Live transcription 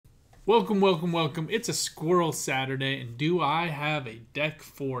Welcome, welcome, welcome. It's a Squirrel Saturday, and do I have a deck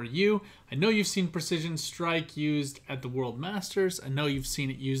for you? I know you've seen Precision Strike used at the World Masters. I know you've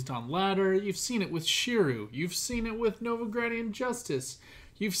seen it used on ladder. You've seen it with Shiru. You've seen it with Novigradian Justice.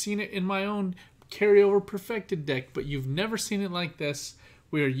 You've seen it in my own carryover perfected deck, but you've never seen it like this.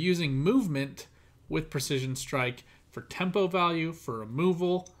 We are using movement with Precision Strike for tempo value, for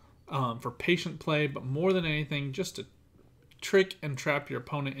removal, for patient play, but more than anything, just to trick and trap your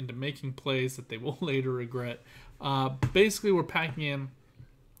opponent into making plays that they will later regret. Basically, we're packing in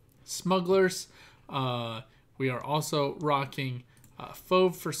Smugglers. We are also rocking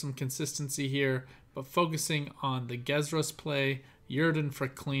Fauve for some consistency here, but focusing on the Gezras play, Yurden for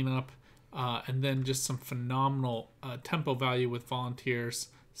cleanup, and then just some phenomenal tempo value with Volunteers,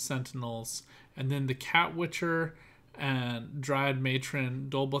 Sentinels, and then the Cat Witcher and Dryad Matron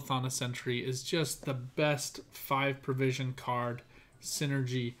Dolbathana Sentry is just the best 5 provision card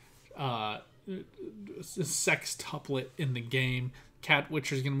synergy sextuplet in the game. Cat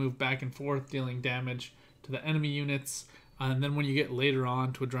Witcher is going to move back and forth, dealing damage to the enemy units. And then when you get later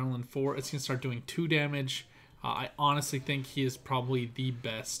on to Adrenaline 4, it's going to start doing 2 damage. I honestly think he is probably the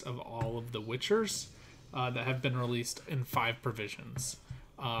best of all of the Witchers that have been released in 5 provisions.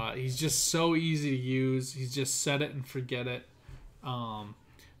 He's just so easy to use. He's just set it and forget it.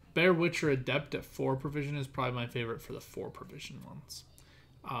 Bear Witcher Adept at 4 provision is probably my favorite for the 4 provision ones.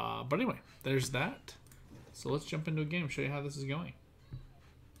 But anyway, there's that. So let's jump into a game, show you how this is going.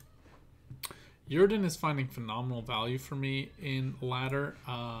 Yurden is finding phenomenal value for me in ladder.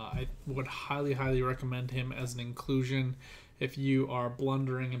 I would highly, highly recommend him as an inclusion if you are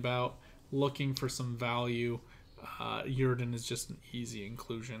blundering about looking for some value. Yurden is just an easy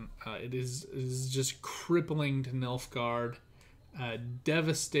inclusion. It is just crippling to Nilfgaard,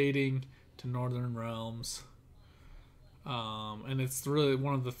 devastating to Northern Realms, and it's really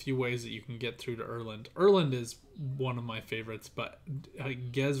one of the few ways that you can get through to Erland. Erland is one of my favorites, but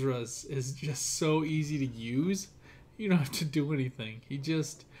Gezras is just so easy to use. You don't have to do anything. He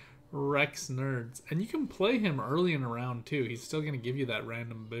just wrecks nerds, and you can play him early in a round too. He's still going to give you that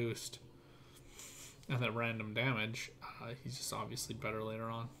random boost and that random damage. He's just obviously better later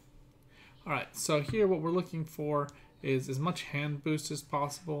on. Alright, so here what we're looking for is as much hand boost as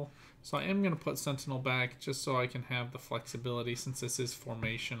possible. So I am going to put Sentinel back just so I can have the flexibility. Since this is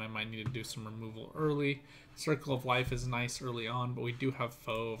formation, I might need to do some removal early. Circle of Life is nice early on, but we do have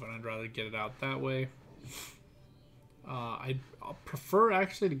Fauve, and I'd rather get it out that way. I'll prefer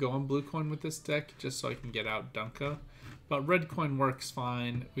actually to go on blue coin with this deck just so I can get out Dunka. But red coin works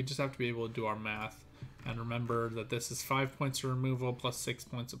fine. We just have to be able to do our math. And remember that this is 5 points of removal plus 6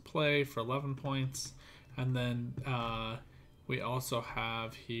 points of play for 11 points. And then we also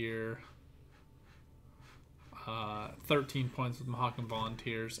have here 13 points with Mahakam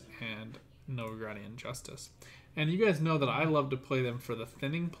Volunteers and Novigradian Justice. And you guys know that I love to play them for the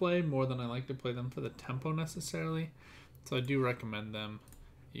thinning play more than I like to play them for the tempo necessarily. So I do recommend them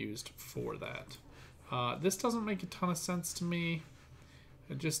used for that. This doesn't make a ton of sense to me.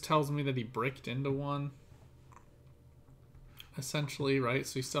 It just tells me that he bricked into one, essentially, right?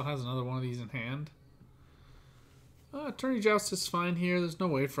 So he still has another one of these in hand. Attorney Joust is fine here. There's no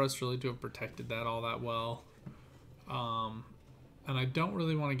way for us really to have protected that all that well. And I don't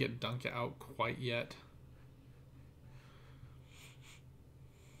really want to get Dunka out quite yet.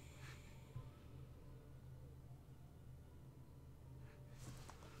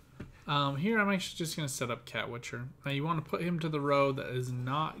 Here I'm actually just going to set up Cat Witcher. Now you want to put him to the row that is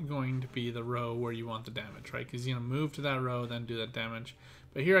not going to be the row where you want the damage, right? Because you're going to move to that row, then do that damage.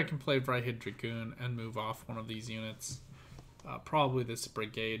 But here I can play Vrihid Dragoon and move off one of these units. Probably this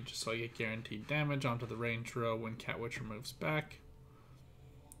Brigade, just so I get guaranteed damage onto the range row when Cat Witcher moves back.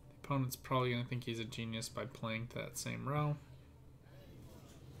 The opponent's probably going to think he's a genius by playing to that same row.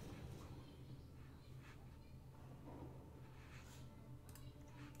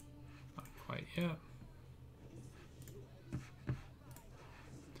 Quite yet.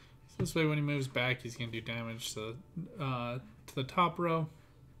 So this way when he moves back he's going to do damage to the top row.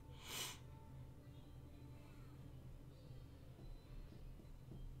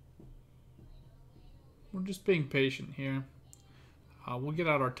 We're just being patient here. We'll get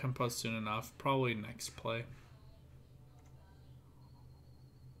out our tempo soon enough, probably next play.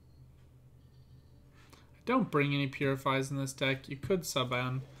 Don't bring any Purifies in this deck. You could sub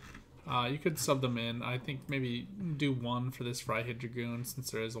in. You could sub them in. I think maybe do one for this Vrihid Dragoon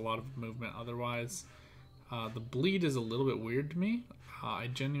since there is a lot of movement otherwise. The bleed is a little bit weird to me. I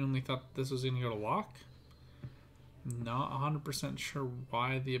genuinely thought this was going to go to lock. Not 100% sure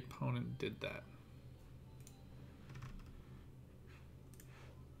why the opponent did that.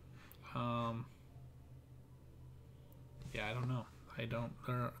 I don't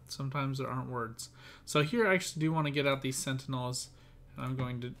know. Sometimes there aren't words. So here I actually do want to get out these sentinels, and I'm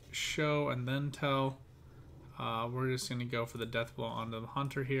going to show and then tell. We're just going to go for the death blow onto the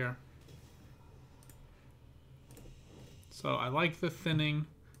hunter here. So I like the thinning,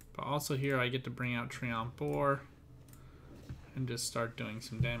 but also here I get to bring out Treant Boar and just start doing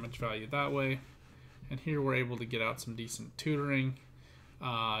some damage value that way. And here we're able to get out some decent tutoring,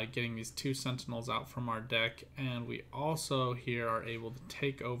 getting these 2 sentinels out from our deck, and we also here are able to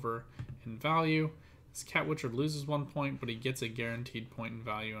take over in value. This Cat Witcher loses 1 point, but he gets a guaranteed point in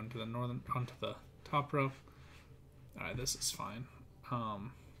value onto the top row. Alright, this is fine.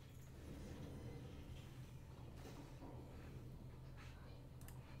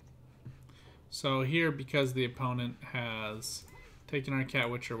 So here, because the opponent has taken our Cat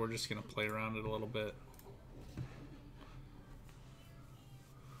Witcher, we're just going to play around it a little bit.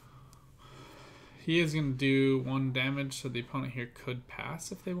 He is going to do 1 damage, so the opponent here could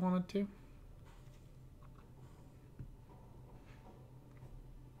pass if they wanted to.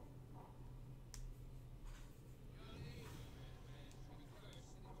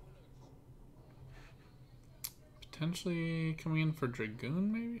 Potentially coming in for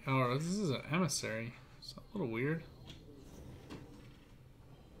Dragoon, maybe? Oh, this is an Emissary. It's a little weird.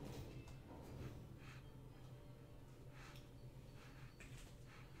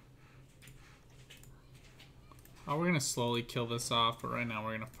 Oh, we're going to slowly kill this off, but right now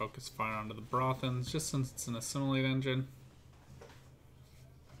we're going to focus fire onto the Brothans, just since it's an assimilate engine.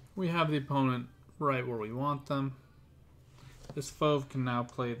 We have the opponent right where we want them. This Fauve can now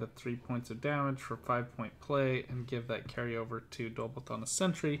play the 3 points of damage for 5-point play and give that carryover to Dolboth on the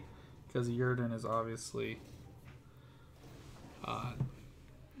Sentry, because Yrden is obviously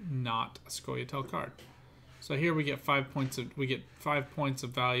not a Scoia'tael card. So here we get 5 points of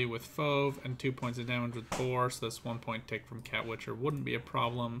value with Fauve and 2 points of damage with Boar. So this 1 point tick from Cat Witcher wouldn't be a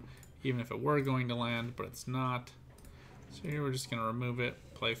problem, even if it were going to land, but it's not. So here we're just going to remove it,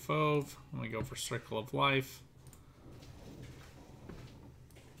 play Fauve, and we go for Circle of Life.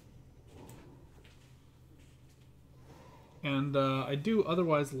 And I do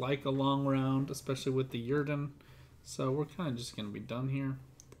otherwise like a long round, especially with the Yrden. So we're kind of just going to be done here.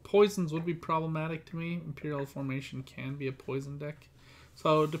 Poisons would be problematic to me. Imperial Formation can be a poison deck.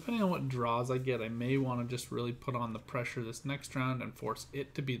 So depending on what draws I get, I may want to just really put on the pressure this next round and force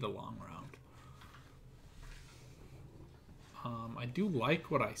it to be the long round. I do like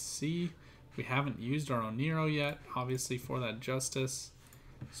what I see. We haven't used our Oniro yet, obviously, for that Justice.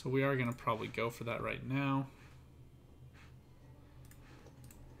 So we are going to probably go for that right now.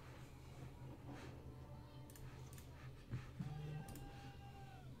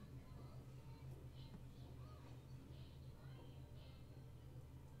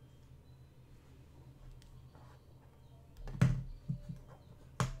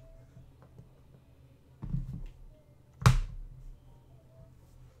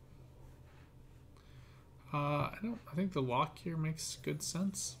 I think the lock here makes good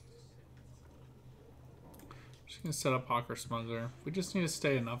sense. I'm just going to set up Hawker Smuggler. We just need to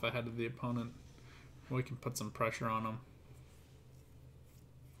stay enough ahead of the opponent. We can put some pressure on him.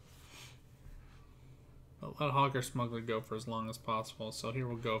 But let Hawker Smuggler go for as long as possible. So here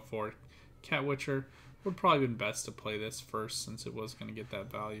we'll go for Cat Witcher. Would probably been best to play this first, since it was going to get that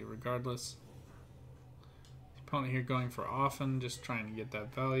value regardless. The opponent here going for Often, just trying to get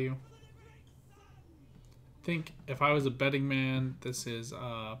that value. I think if I was a betting man, this is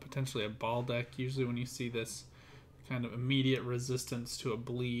potentially a ball deck. Usually when you see this kind of immediate resistance to a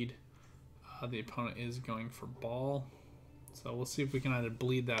bleed, the opponent is going for ball. So we'll see if we can either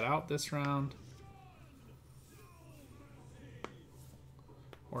bleed that out this round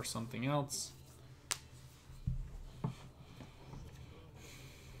or something else.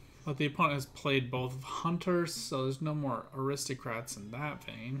 But the opponent has played both hunters, so there's no more aristocrats in that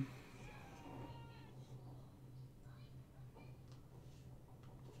vein.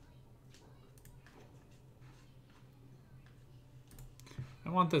 I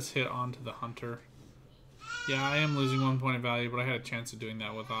want this hit onto the hunter. Yeah, I am losing 1 point of value, but I had a chance of doing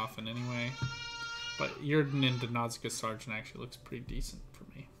that with Often anyway. But Yrden into Nausicaa Sergeant actually looks pretty decent for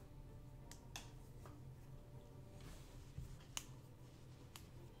me.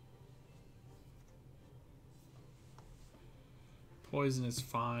 Poison is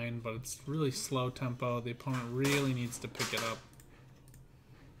fine, but it's really slow tempo. The opponent really needs to pick it up.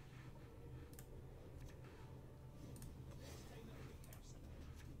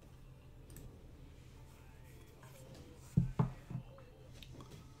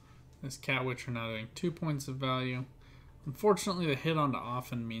 This Cat Witcher now doing 2 points of value. Unfortunately, the hit onto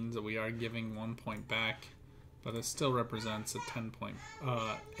Often means that we are giving 1 point back but it still represents a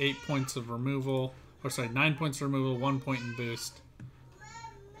 8 points of removal, or sorry, 9 points of removal, 1 point in boost.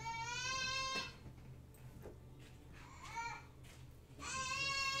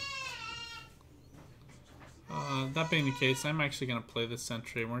 That being the case, I'm actually going to play this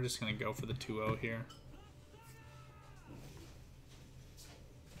sentry, and we're just going to go for the 2-0 here.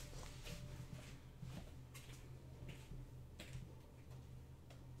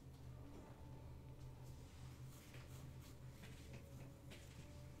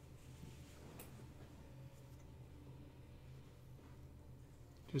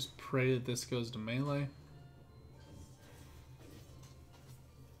 Just pray that this goes to melee.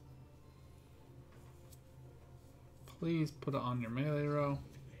 Please put it on your melee row.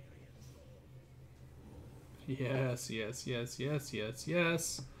 Yes, yes, yes, yes, yes,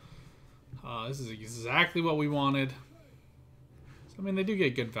 yes. This is exactly what we wanted. So, I mean, they do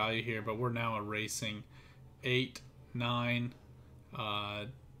get good value here, but we're now erasing 8, 9,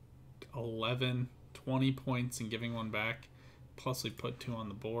 11, 20 points and giving one back. Plus, we put 2 on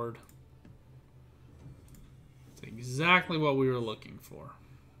the board. It's exactly what we were looking for.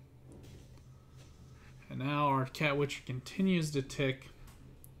 And now our Cat Witcher continues to tick,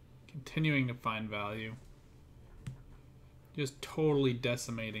 continuing to find value. Just totally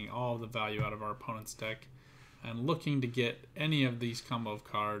decimating all of the value out of our opponent's deck and looking to get any of these combo of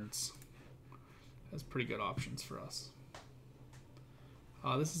cards as pretty good options for us.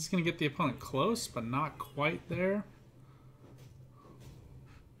 This is going to get the opponent close, but not quite there.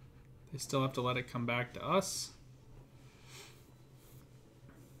 They still have to let it come back to us.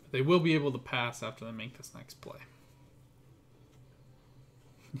 They will be able to pass after they make this next play.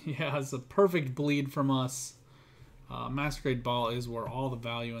 Yeah, it's a perfect bleed from us. Masquerade Ball is where all the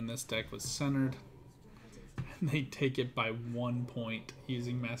value in this deck was centered. And they take it by 1 point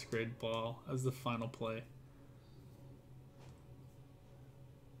using Masquerade Ball as the final play.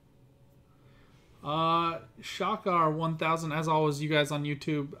 Shakar 1000, as always, you guys on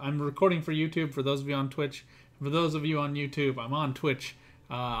YouTube. I'm recording for YouTube for those of you on Twitch. For those of you on YouTube, I'm on Twitch.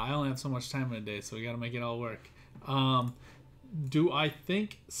 I only have so much time in a day, so we got to make it all work. Do I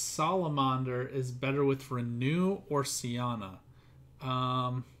think Salamander is better with Renew or Sienna?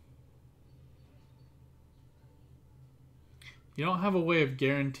 You don't have a way of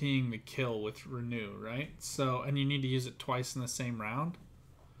guaranteeing the kill with Renew, right? So, and you need to use it twice in the same round.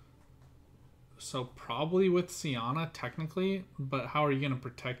 So probably with Sienna, technically, but how are you going to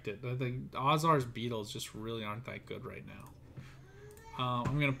protect it? The Ozar's Beetles just really aren't that good right now.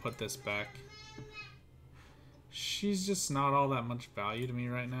 I'm going to put this back. She's just not all that much value to me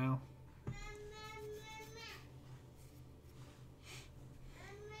right now.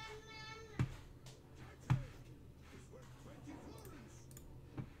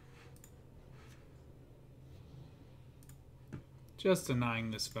 Just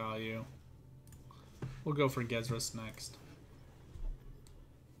denying this value. We'll go for Gezrus next.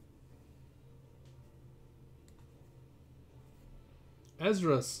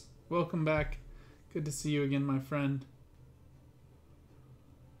 Ezra's, welcome back. Good to see you again, my friend.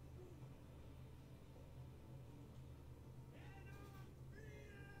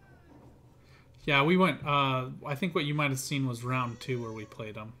 Yeah, we went, I think what you might have seen was round 2 where we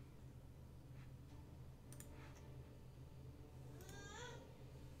played them.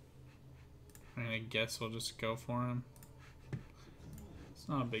 I guess we'll just go for him. It's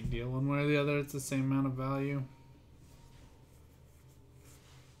not a big deal one way or the other. It's the same amount of value.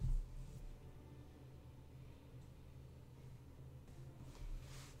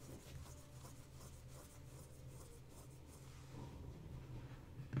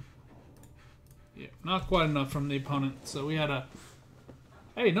 Yeah, not quite enough from the opponent. So we had a...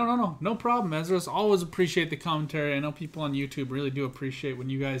 Hey, no problem, Ezra's. Always appreciate the commentary. I know people on YouTube really do appreciate when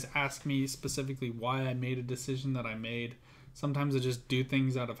you guys ask me specifically why I made a decision that I made. Sometimes I just do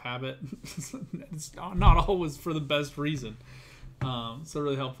things out of habit. It's not always for the best reason. So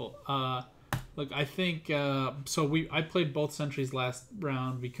really helpful. Look, I think I played both sentries last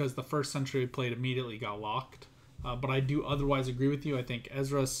round because the first sentry we played immediately got locked. But I do otherwise agree with you. I think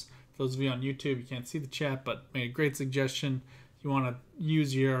Ezra's, for those of you on YouTube, you can't see the chat, but made a great suggestion. You want to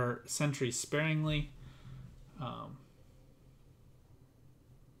use your sentry sparingly.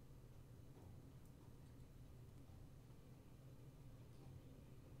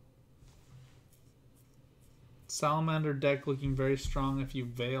 Salamander deck looking very strong if you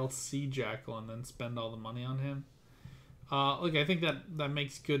Veil Sea Jackal and then spend all the money on him. Look, I think that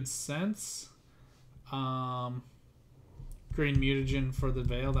makes good sense. Green Mutagen for the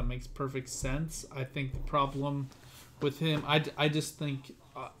Veil, that makes perfect sense. I think the problem with him, I just think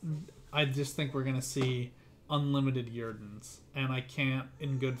we're gonna see unlimited Yurdens, and I can't,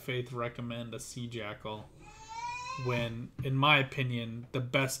 in good faith, recommend a Sea Jackal when, in my opinion, the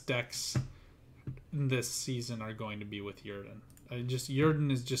best decks this season are going to be with Yurden.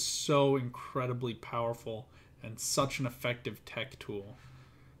 Yurden is just so incredibly powerful and such an effective tech tool.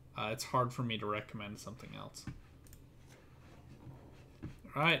 It's hard for me to recommend something else.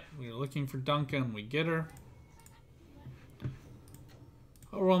 Alright, we're looking for Duncan. We get her.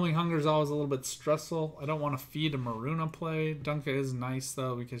 Overwhelming Hunger is always a little bit stressful. I don't want to feed a Maruna play. Duncan is nice,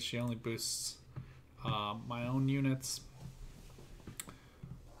 though, because she only boosts my own units.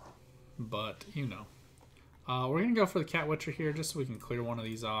 But, you know. We're going to go for the Cat Witcher here, just so we can clear one of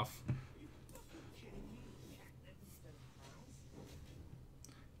these off.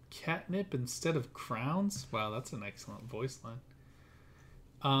 Catnip instead of crowns? Wow, that's an excellent voice line.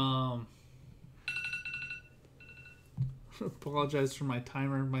 Apologize for my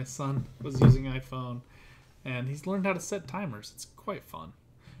timer. My son was using iPhone, and he's learned how to set timers. It's quite fun.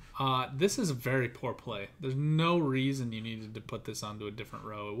 This is a very poor play. There's no reason you needed to put this onto a different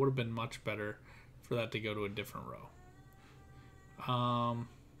row. It would have been much better for that to go to a different row.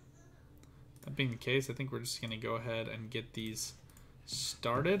 That being the case, I think we're just going to go ahead and get these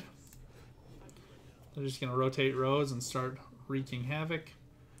started. They're just going to rotate rows and start wreaking havoc.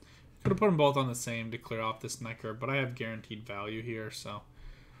 Could have put them both on the same to clear off this Necker, but I have guaranteed value here, so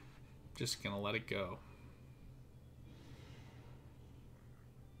just going to let it go.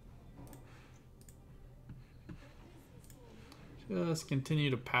 Just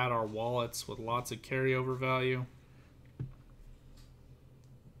continue to pad our wallets with lots of carryover value.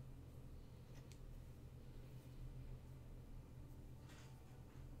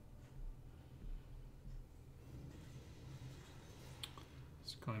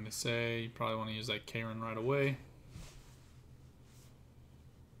 Going to say you probably want to use that Karen right away.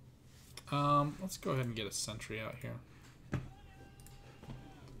 Let's go ahead and get a sentry out here.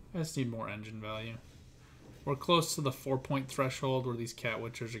 I just need more engine value. We're close to the 4-point threshold where these Cat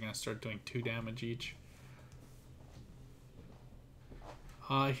Witchers are going to start doing 2 damage each.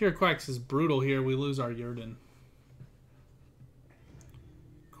 Here Quacks is brutal here. We lose our Yurden.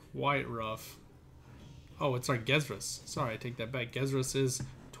 Quite rough. Oh, it's our Gezrus. Sorry, I take that back. Gezrus is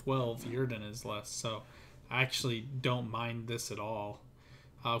 12. Yurden is less, so I actually don't mind this at all.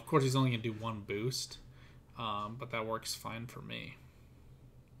 Of course, he's only going to do 1 boost, but that works fine for me.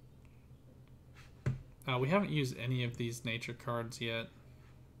 We haven't used any of these nature cards yet.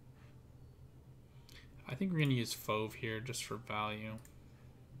 I think we're going to use Fauve here just for value.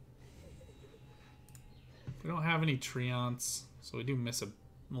 We don't have any Treants, so we do miss a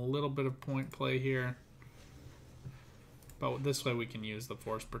little bit of point play here. But this way we can use the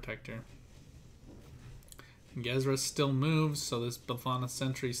Force Protector. And Gezra still moves, so this Bafana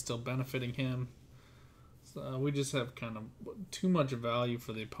Sentry is still benefiting him. So we just have kind of too much value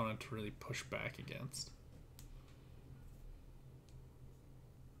for the opponent to really push back against.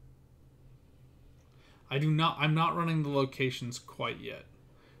 I'm not running the locations quite yet.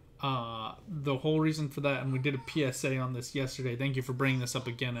 The whole reason for that, and we did a PSA on this yesterday. Thank you for bringing this up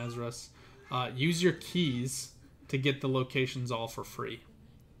again, Ezra's. Use your keys to get the locations all for free.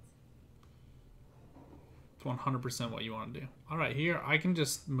 It's 100% what you want to do. Alright, here I can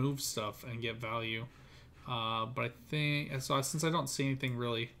just move stuff and get value. But I think, so since I don't see anything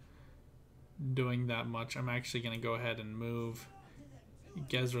really doing that much, I'm actually going to go ahead and move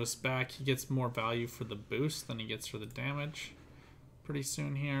Gezros back. He gets more value for the boost than he gets for the damage pretty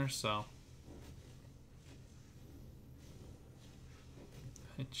soon here, so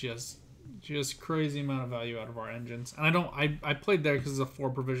it just crazy amount of value out of our engines. And I played there because it's a 4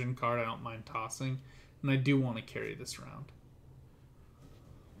 provision card. I don't mind tossing, and I do want to carry this round.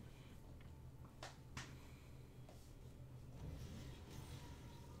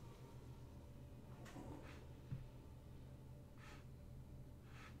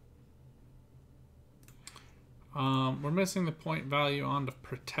 We're missing the point value on the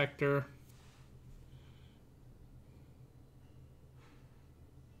Protector.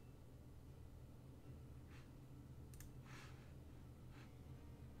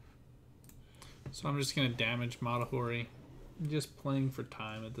 So I'm just going to damage Matahori. Just playing for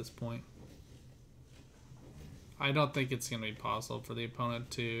time at this point. I don't think it's going to be possible for the opponent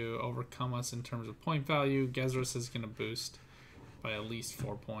to overcome us in terms of point value. Gezrus is going to boost by at least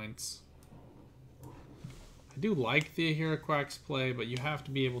 4 points. I do like the Hiraquax play, but you have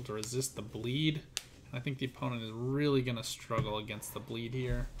to be able to resist the bleed. And I think the opponent is really going to struggle against the bleed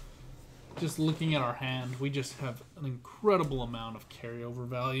here. Just looking at our hand, we just have an incredible amount of carryover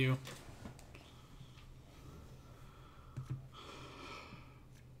value.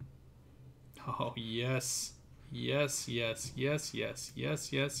 Oh, yes. Yes, yes, yes, yes,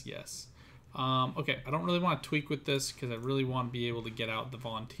 yes, yes, yes. Okay, I don't really want to tweak with this because I really want to be able to get out the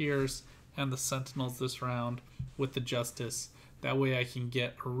Volunteers and the Sentinels this round with the Justice. That way I can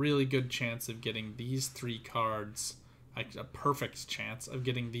get a really good chance of getting these 3 cards, a perfect chance of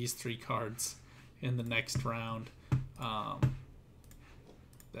getting these 3 cards in the next round.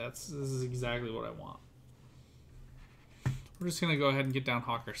 This is exactly what I want. We're just going to go ahead and get down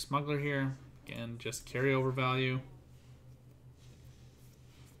Hawker Smuggler here. Again, just carryover value.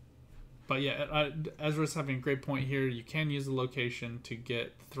 But yeah, Ezra's having a great point here. You can use the location to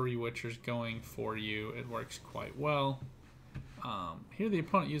get 3 Witchers going for you. It works quite well. Here the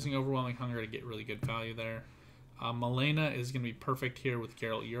opponent using Overwhelming Hunger to get really good value there. Malena is going to be perfect here with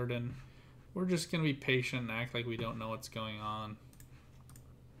Geralt Yurden. We're just going to be patient and act like we don't know what's going on.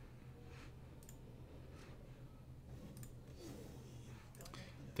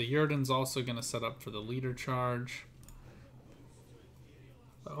 The Yurden's also going to set up for the leader charge.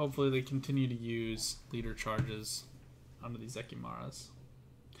 But hopefully they continue to use leader charges onto these Ekimaras.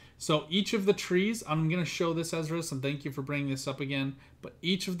 So each of the trees, I'm going to show this, Ezra, and thank you for bringing this up again, but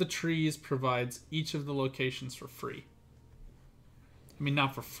each of the trees provides each of the locations for free. I mean,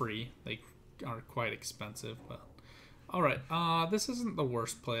 not for free. They are quite expensive, but... Alright, this isn't the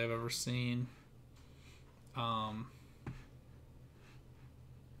worst play I've ever seen.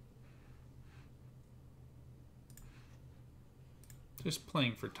 Just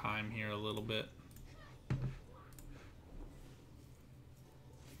playing for time here a little bit.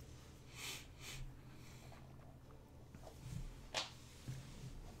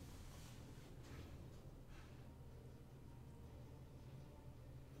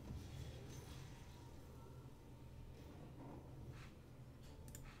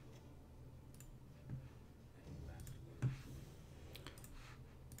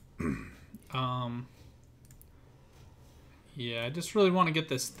 Yeah, I just really want to get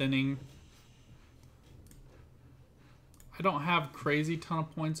this thinning. I don't have crazy ton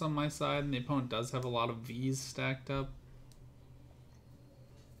of points on my side, and the opponent does have a lot of V's stacked up.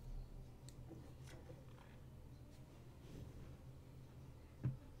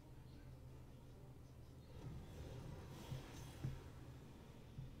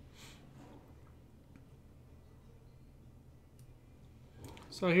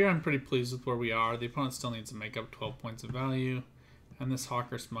 So here I'm pretty pleased with where we are. The opponent still needs to make up 12 points of value, and this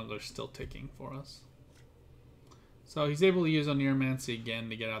Hawker Smuggler's still ticking for us. So he's able to use Oneiromancy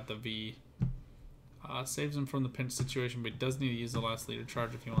again to get out the V. Saves him from the pinch situation, but he does need to use the last leader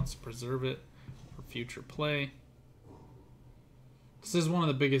charge if he wants to preserve it for future play. This is one of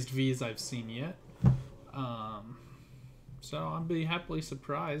the biggest Vs I've seen yet. So I'll be happily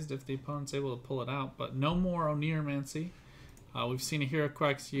surprised if the opponent's able to pull it out, but no more Oneiromancy. We've seen a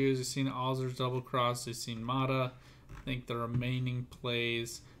Heracrax use, we've seen Alzur's Double Cross, we've seen Mata. I think the remaining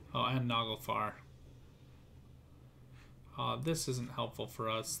plays... Oh, and Naglfar. This isn't helpful for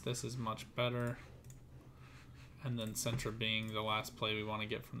us. This is much better. And then Sentra being the last play we want to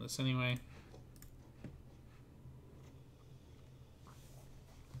get from this anyway.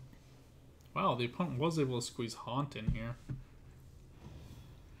 Wow, the opponent was able to squeeze Haunt in here.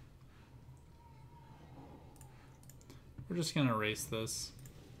 We're just going to erase this.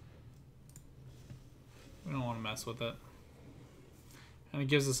 We don't want to mess with it. And it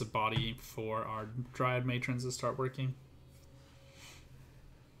gives us a body for our Dryad Matrons to start working.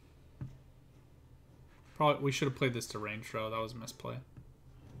 Probably we should have played this to range throw. That was a misplay.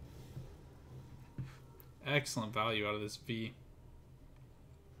 Excellent value out of this V.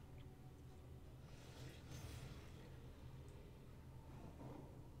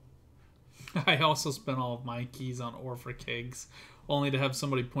 I also spent all of my keys on Orpha Kegs, only to have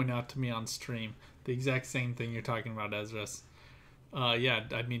somebody point out to me on stream the exact same thing you're talking about, Ezra's. Yeah,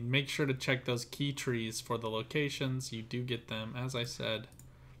 I mean, make sure to check those key trees for the locations. You do get them, as I said,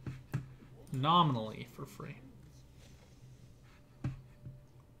 nominally for free.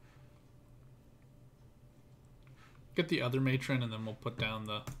 Get the other matron, and then we'll put down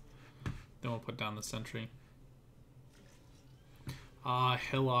the sentry.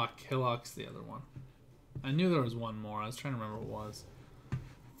 Hillock. Hillock's the other one. I knew there was one more. I was trying to remember what it was.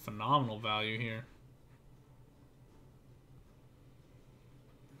 Phenomenal value here.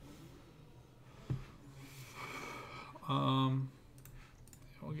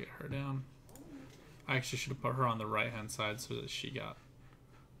 We'll get her down. I actually should have put her on the right-hand side so that she got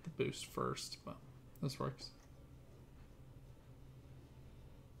the boost first, but this works.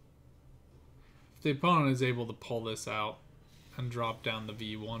 If the opponent is able to pull this out and drop down the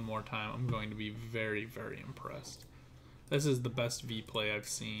V one more time, I'm going to be very, very impressed. This is the best V play I've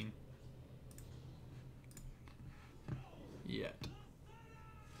seen. yet.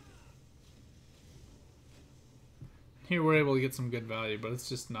 Here we're able to get some good value, but it's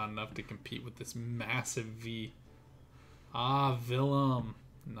just not enough to compete with this massive V. Ah, Willem.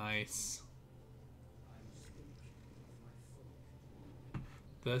 Nice.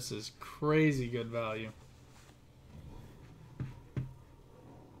 This is crazy good value.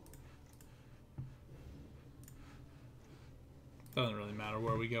 Doesn't really matter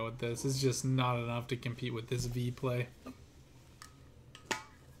where we go with this. It's just not enough to compete with this V play.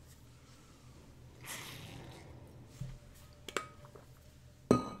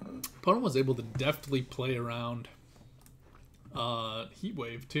 Opponent was able to deftly play around Heat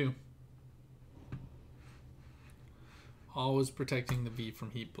Wave too. Always protecting the V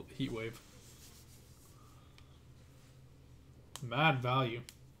from Heat Wave. Mad value.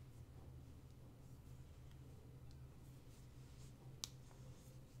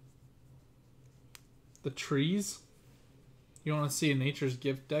 The trees? You want to see a Nature's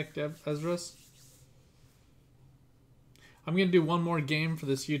Gift deck, Ezra's? I'm going to do one more game for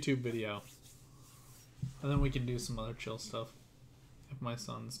this YouTube video. And then we can do some other chill stuff. If my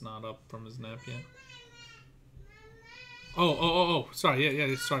son's not up from his nap yet. Oh. Sorry,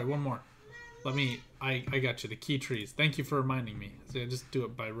 yeah, sorry, one more. I got you, the key trees. Thank you for reminding me. So I just do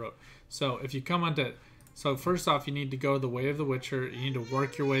it by rote. So if you come onto... So first off, you need to go the way of the Witcher. You need to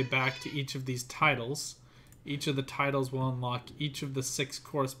work your way back to each of these titles. Each of the titles will unlock each of the 6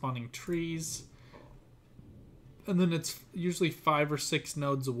 corresponding trees. And then it's usually 5 or 6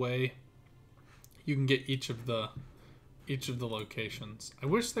 nodes away. You can get each of the locations. I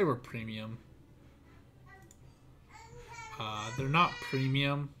wish they were premium. They're not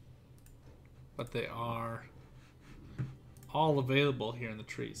premium, but they are all available here in the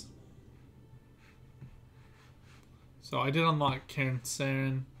trees. So I did unlock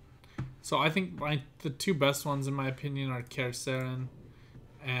Cairnsaren. So I think the 2 best ones in my opinion are Cairnsaren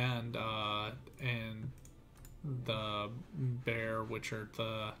and the Bear Witcher,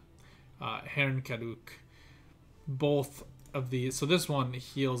 the Hernkaduk. Both of these. So this one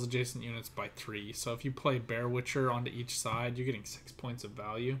heals adjacent units by 3. So if you play Bear Witcher onto each side, you're getting 6 points of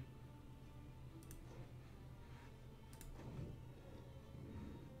value.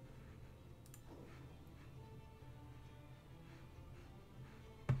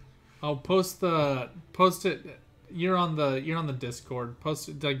 I'll post it. You're on the Discord. Post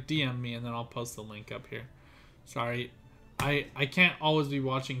it, like DM me, and then I'll post the link up here. Sorry, I can't always be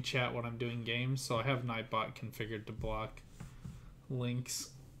watching chat when I'm doing games, so I have Nightbot configured to block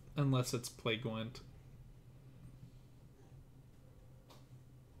links unless it's play Gwent.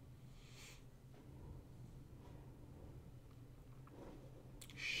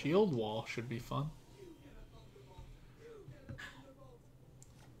 Shieldwall should be fun.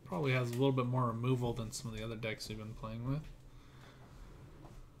 Probably has a little bit more removal than some of the other decks we've been playing with.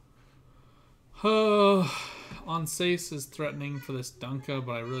 Onsace is threatening for this Dunka,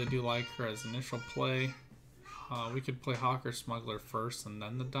 but I really do like her as initial play. We could play Hawker Smuggler first and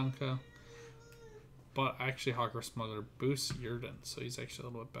then the Dunka. But actually Hawker Smuggler boosts Yurden, so he's actually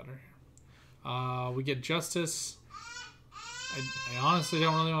a little bit better here. We get Justice. I honestly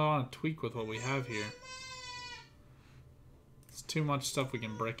don't really want to tweak with what we have here. It's too much stuff we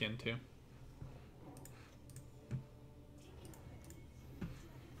can brick into.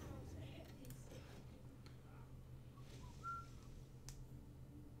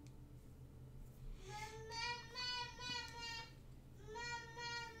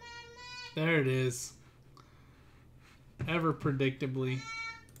 There it is. Ever predictably.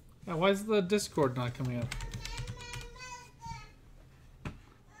 Yeah, why is the Discord not coming up?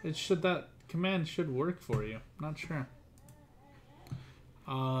 That command should work for you. Not sure.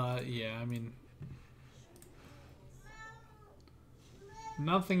 Yeah, I mean,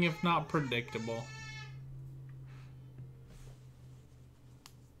 nothing if not predictable.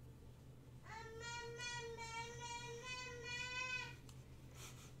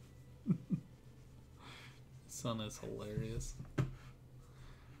 Son is hilarious.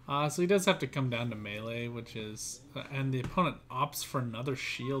 So he does have to come down to melee, which is... and the opponent opts for another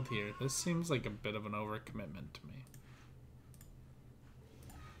shield here. This seems like a bit of an overcommitment to me.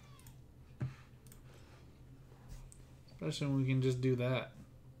 Especially when we can just do that.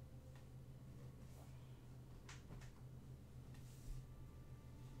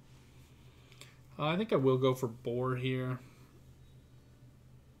 I think I will go for Boar here.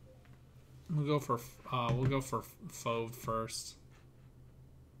 We'll go for Fauve first.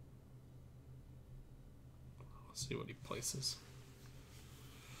 Let's see what he places.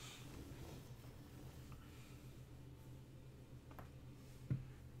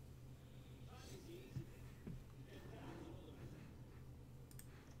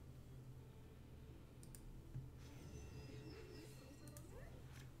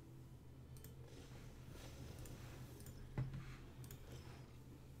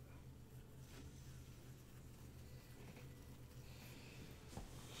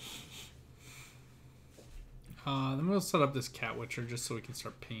 Then we'll set up this Cat Witcher just so we can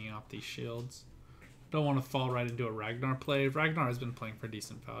start pinging off these shields. Don't want to fall right into a Ragnar play. Ragnar has been playing for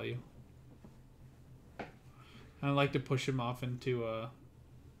decent value. I'd like to push him off into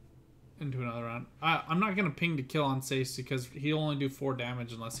another round. I'm not going to ping to kill on Sace because he'll only do 4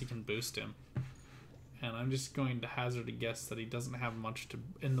 damage unless he can boost him. And I'm just going to hazard a guess that he doesn't have much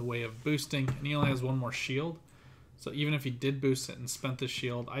in the way of boosting. And he only has 1 more shield. So even if he did boost it and spent the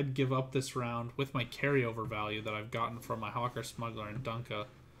shield, I'd give up this round with my carryover value that I've gotten from my Hawker Smuggler and Dunka.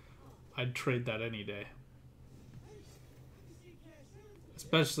 I'd trade that any day.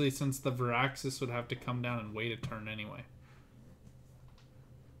 Especially since the Viraxis would have to come down and wait a turn anyway.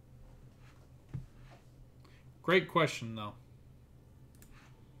 Great question, though.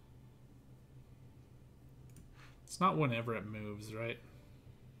 It's not whenever it moves, right?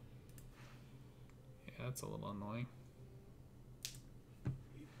 Yeah, that's a little annoying.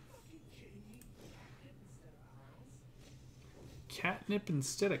 Catnip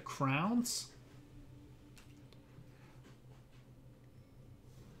instead of crowns?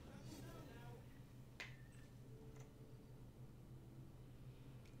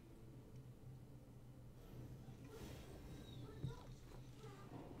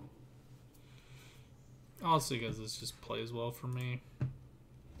 Also because this just plays well for me.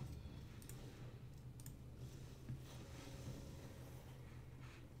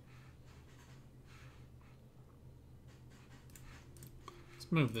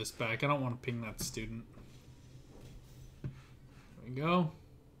 Let's move this back. I don't want to ping that student. There we go.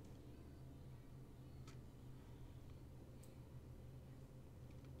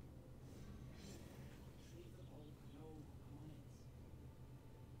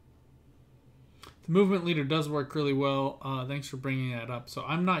 The movement leader does work really well. Thanks for bringing that up. So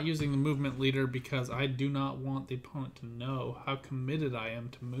I'm not using the movement leader because I do not want the opponent to know how committed I am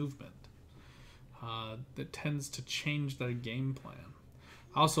to movement. That tends to change their game plan.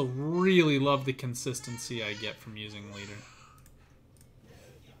 I also really love the consistency I get from using leader.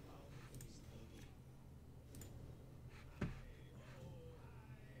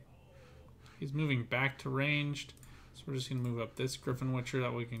 He's moving back to ranged. So we're just going to move up this Griffin Witcher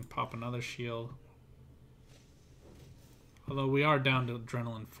that we can pop another shield. Although we are down to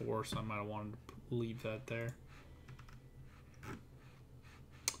Adrenaline 4, so I might have wanted to leave that there.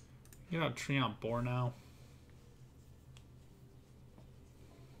 Get out Treant Boar now.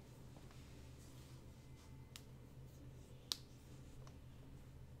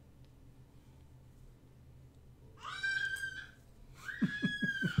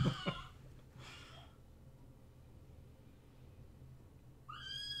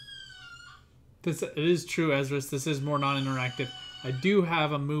 It is true, Ezra's. This is more non-interactive. I do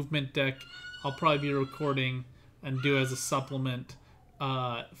have a movement deck I'll probably be recording and do as a supplement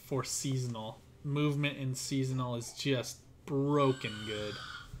for seasonal. Movement in seasonal is just broken good.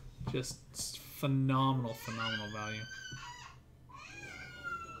 Just phenomenal value.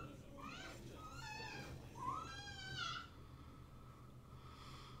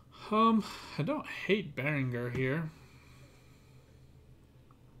 I don't hate Berengar here.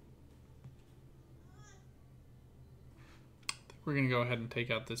 We're going to go ahead and take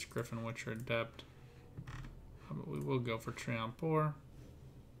out this Griffin Witcher Adept. But we will go for Treant Boar.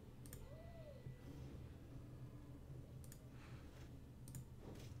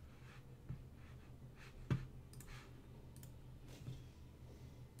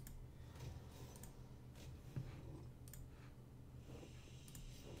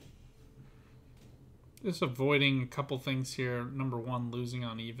 Just avoiding a couple things here. Number 1, losing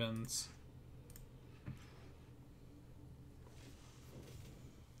on evens.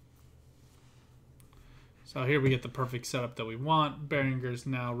 So here we get the perfect setup that we want. Berengar's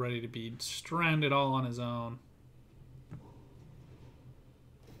now ready to be stranded all on his own.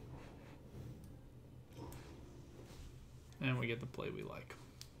 And we get the play we like.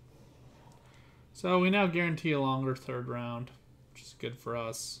 So we now guarantee a longer 3rd round, which is good for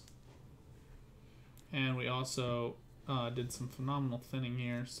us. And we also did some phenomenal thinning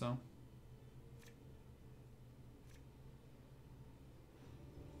here, so...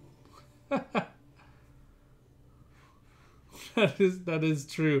 That is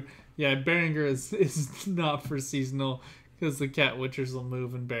true. Yeah, Berengar is not for seasonal because the Cat Witchers will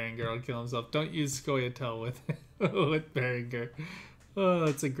move and Berengar will kill himself. Don't use Scoia'tael with with Berengar. Oh,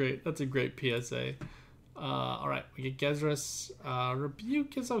 that's a great PSA. All right, we get Gezras.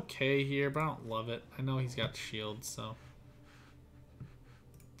 Rebuke is okay here, but I don't love it. I know he's got shields, so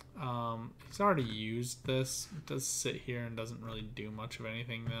he's already used this. It does sit here and doesn't really do much of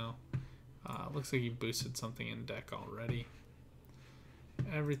anything though. Looks like he boosted something in deck already.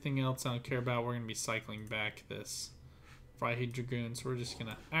 Everything else I don't care about. We're going to be cycling back this Fryheat Dragoon. So we're just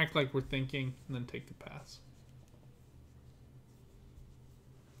going to act like we're thinking and then take the pass.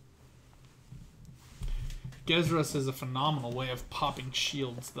 Gezrus is a phenomenal way of popping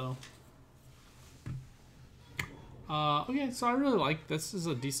shields, though. Okay, so I really like this. Is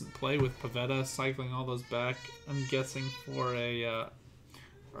a decent play with Pavetta cycling all those back. I'm guessing for a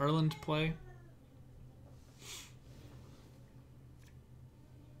Erland play.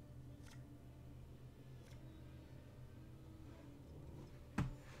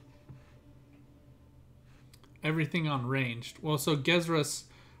 Everything on ranged. Well, so Gezrus,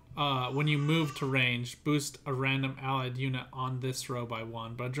 when you move to ranged, boost a random allied unit on this row by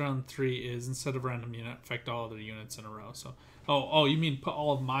 1. But Adrenaline 3 is, instead of random unit, affect all other units in a row. So, oh, you mean put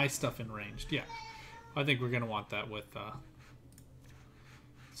all of my stuff in ranged? Yeah. I think we're going to want that with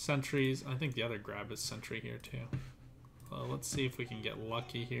sentries. I think the other grab is sentry here, too. Well, let's see if we can get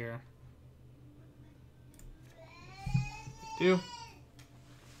lucky here. We do.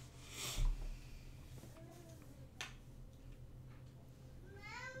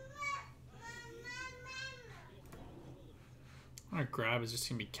 Our grab is just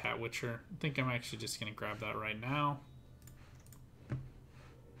going to be Cat Witcher. I think I'm actually just going to grab that right now.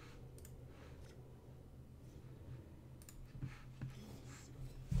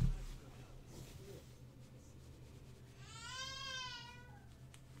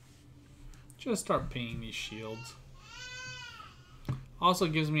 Just start pinging these shields. Also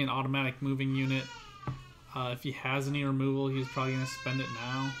gives me an automatic moving unit. If he has any removal, he's probably going to spend it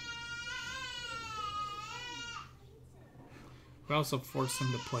now. We also force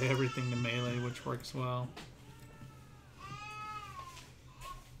him to play everything to melee, which works well.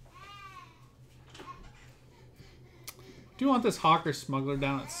 Do you want this Hawker Smuggler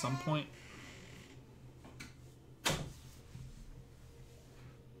down at some point?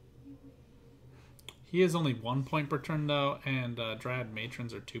 He is only 1 point per turn, though, and Dryad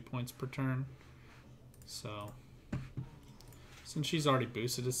Matrons are 2 points per turn. So, since she's already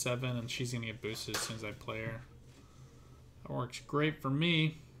boosted to 7, and she's going to get boosted as soon as I play her. That works great for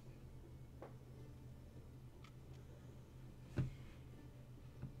me.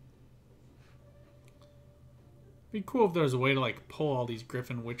 Be cool if there was a way to like pull all these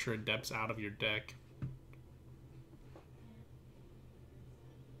Griffin Witcher Adepts out of your deck.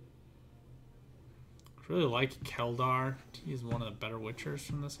 I really like Keldar. He's one of the better Witchers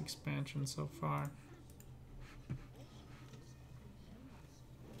from this expansion so far.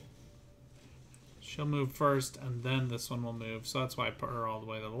 She'll move first, and then this one will move. So that's why I put her all the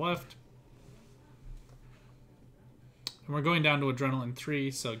way to the left. And we're going down to Adrenaline 3,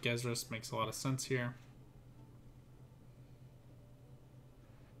 so Gezrus makes a lot of sense here.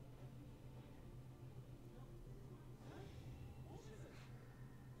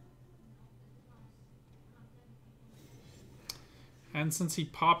 And since he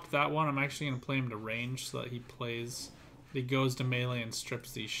popped that one, I'm actually going to play him to range so that he goes to melee and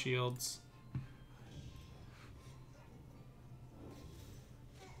strips these shields.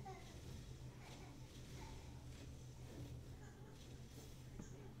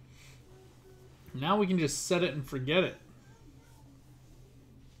 Now we can just set it and forget it.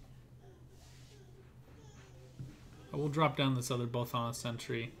 I will drop down this other both on a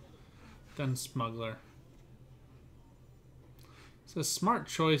sentry, then Smuggler. It's a smart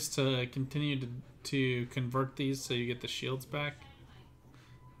choice to continue to convert these so you get the shields back.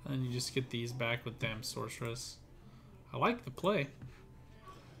 And you just get these back with Damn Sorceress. I like the play.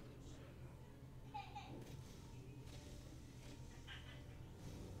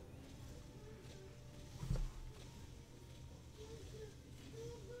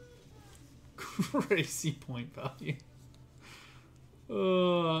 Crazy point value.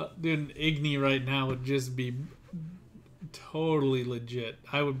 Dude, an Igni right now would just be totally legit.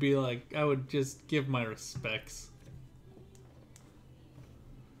 I would be like, I would just give my respects.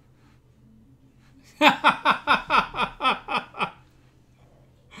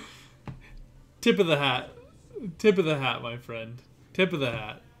 Tip of the hat. Tip of the hat, my friend. Tip of the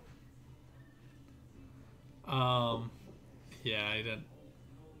hat. Yeah, I didn't.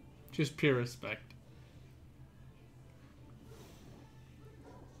 Just pure respect.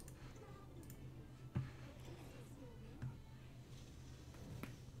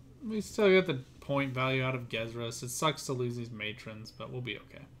 We still get the point value out of Gezrus. It sucks to lose these matrons, but we'll be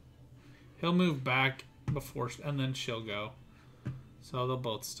okay. He'll move back before, and then she'll go. So they'll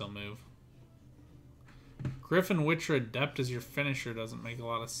both still move. Griffin Witcher Adept as your finisher doesn't make a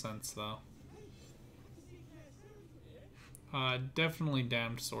lot of sense, though. Definitely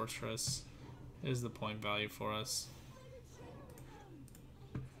Damned Sorceress is the point value for us.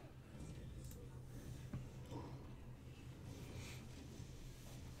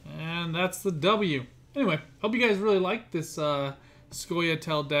 And that's the W. Anyway, hope you guys really like this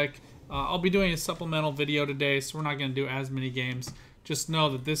Scoia'tael deck. I'll be doing a supplemental video today, so we're not going to do as many games. Just know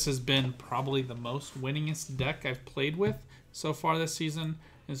that this has been probably the most winningest deck I've played with so far this season.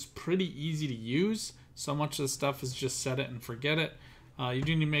 It's pretty easy to use. So much of the stuff is just set it and forget it. You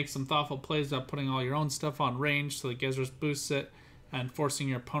do need to make some thoughtful plays about putting all your own stuff on range so that Gezros boosts it, and forcing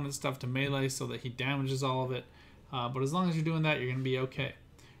your opponent's stuff to melee so that he damages all of it. But as long as you're doing that, you're going to be okay.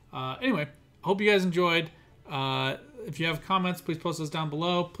 Anyway, hope you guys enjoyed. If you have comments, please post those down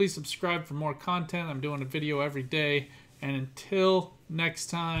below. Please subscribe for more content. I'm doing a video every day. And until next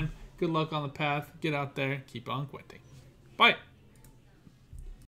time, good luck on the path. Get out there. Keep on Gwenting. Bye.